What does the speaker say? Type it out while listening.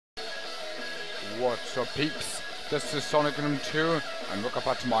What's up, peeps? This is Sonic Venom 2, and welcome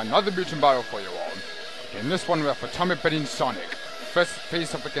back to my another mutant battle for you all. In this one, we have Atomic Betting Sonic, first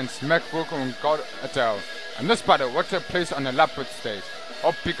face up against Mech Rugal and God Adel. And this battle will take place on the Labyrinth stage.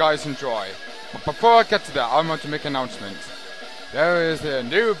 Hope you guys enjoy. But before I get to that, I want to make announcements. There is a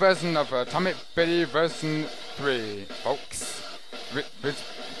new version of Atomic Betting version 3, folks.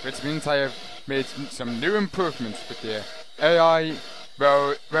 Which means I have made some new improvements with the AI.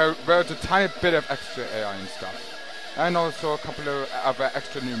 Well, a tiny bit of extra AI and stuff. And also a couple of other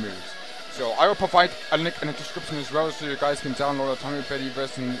extra new moves. So I will provide a link in the description as well, so you guys can download Atomic Betting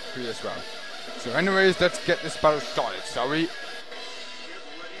version 3 as well. So anyways, let's get this battle started, shall we?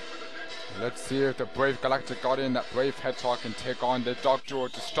 Let's see if the brave Galactic Guardian, that brave Hedgehog, can take on the Dark Jewel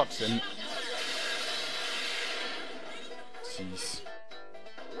Destruction. Jeez.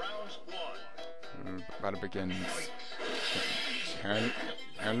 Battle begins.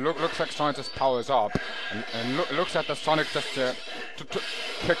 And looks like Sonic just powers up, and looks at the Sonic just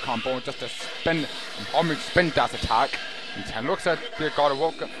kick combo, just a spin, spin dash attack, and looks at the God of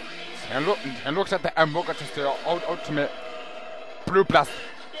Woken, and looks at the M.U.G.E.N, just the ultimate blue blast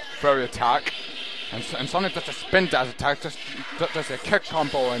fairy attack, and Sonic just a spin dash attack, just a kick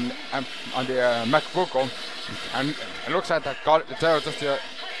combo on the Mech Rugal, and looks at the God Adel, just the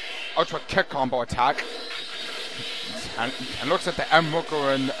ultra kick combo attack. And looks at the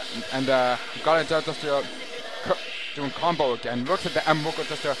M.U.G.E.N and God Adel just doing combo again. Looks at the M.U.G.E.N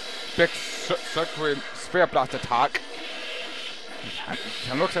just a big circular sphere blast attack.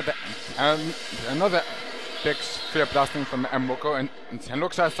 And looks at the another big sphere blasting from the M.U.G.E.N and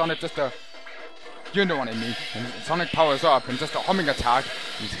looks at Sonic just a, you know what I mean. And Sonic powers up and just a homing attack,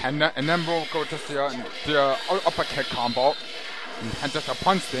 and then we'll go just the upper kick combo and just a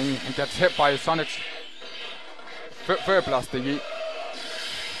punch thing, and gets hit by Sonic's fire blast thingy,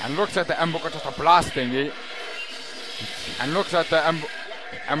 and looks at the M.U.G.E.N just a blast thingy, and looks at the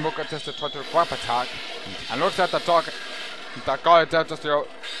M.U.G.E.N just a total grab attack, and looks at the God Adel just a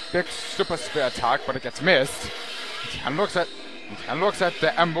big super spear attack, but it gets missed, and looks at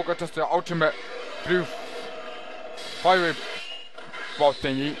the M.U.G.E.N just the ultimate blue fiery ball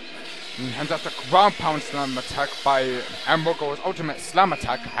thingy, and just a ground pound slam attack by M.U.G.E.N's ultimate slam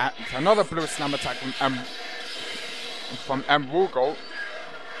attack, another blue slam attack from M.U.G.E.N,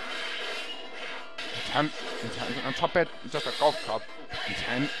 and on top of it, just a golf club,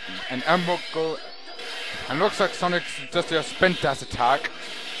 and M.U.G.E.N, and looks like Sonic's just a spin dash attack,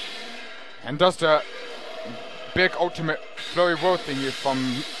 and does the big ultimate flurry roll thingy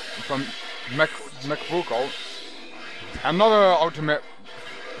from Mech Rugal, another ultimate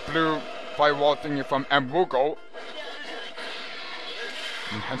blue firewall thingy from M.U.G.E.N,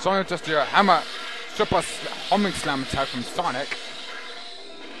 and Sonic just a hammer super homing slam attack from Sonic,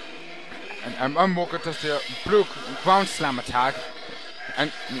 and M.U.G.E.N just a blue ground slam attack, and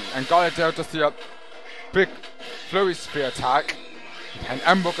God Adel just a big flurry sphere attack, and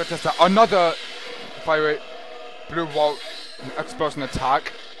M.U.G.E.N just another fiery blue wall explosion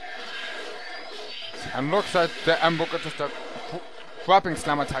attack, and looks at the M.U.G.E.N just a grabbing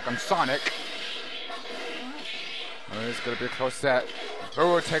slam attack on Sonic. Oh, it's gonna be a close set. Who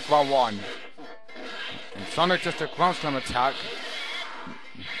will take round one? And Sonic just a ground slam attack,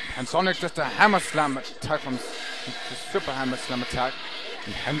 and Sonic just a hammer slam attack from the super hammer slam attack,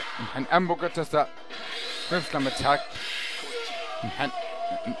 and M.U.G.E.N just a smooth slam attack,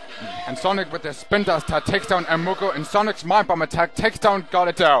 and Sonic with the spin dash attack takes down M.U.G.E.N, and Sonic's mind bomb attack takes down God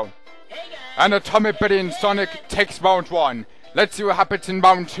Adel. And Atomic Betting Sonic takes round one. Let's see what happens in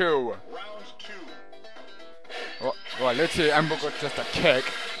round two. Well, let's see M.U.G.E.N just a kick,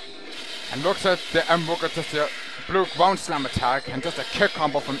 and looks at the M.U.G.E.N just a blue ground slam attack, and just a kick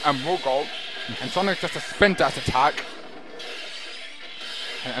combo from M.U.G.E.N, and Sonic just a spin dash attack,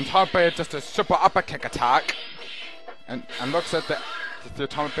 and top of it just a super upper kick attack, and looks at the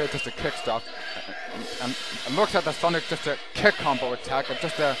Atomic Betting just a kick stuff, and looks at the Sonic just a kick combo attack, and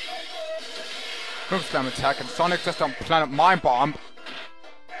just a smooth slam attack, and Sonic just a planet mind bomb.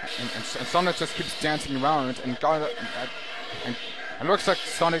 And Sonic just keeps dancing around, and looks like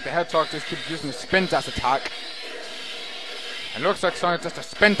Sonic the Hedgehog just keeps using the spin dash attack. And looks like Sonic just a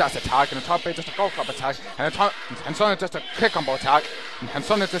spin dash attack, and the top 8 just a golf club attack, and Sonic just a kick combo attack, and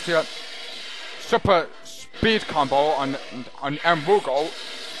Sonic just a super speed combo on M.U.G.E.N.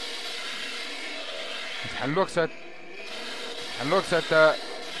 And looks at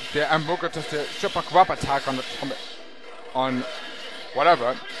the M.U.G.E.N just a super grab attack on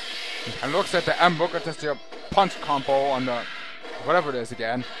whatever, and looks at the M.U.G.E.N just a punch combo on the whatever it is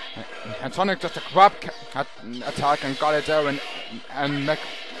again, and Sonic just a grab attack and God Adel and Mech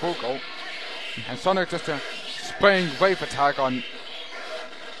Rugal, And Sonic just a spraying wave attack on.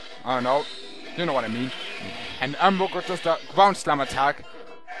 I don't know. You know what I mean. And M.U.G.E.N just a ground slam attack.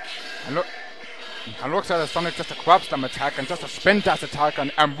 And looks at Sonic just a grab slam attack and just a spin dash attack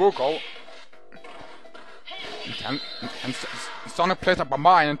on M.U.G.E.N. And Sonic plays up a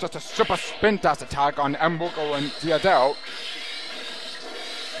mine and just a super spin dash attack on M.U.G.E.N and the Adel.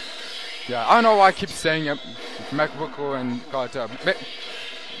 Yeah, I don't know why I keep saying it. Mech Rugal and God.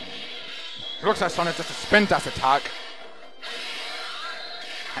 Looks like Sonic just a spin dash attack.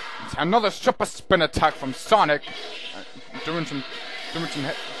 Another super spin attack from Sonic, doing some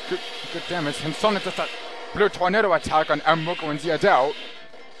good damage. And Sonic just a blue tornado attack on M.U.G.E.N and the Adel.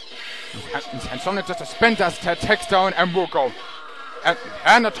 And Sonic just a spin dash attack takes down M.U.G.E.N.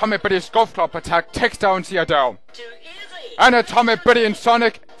 And Atomic Bitty's golf club attack takes down the Adel. And Atomic Bitty and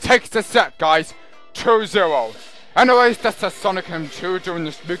Sonic takes the set, guys. 2-0. Anyways, that's the Sonic and M2 during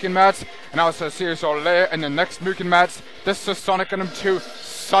this M.U.G.E.N match. And I'll see you all later in the next M.U.G.E.N match. This is Sonic and M2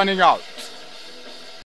 signing out.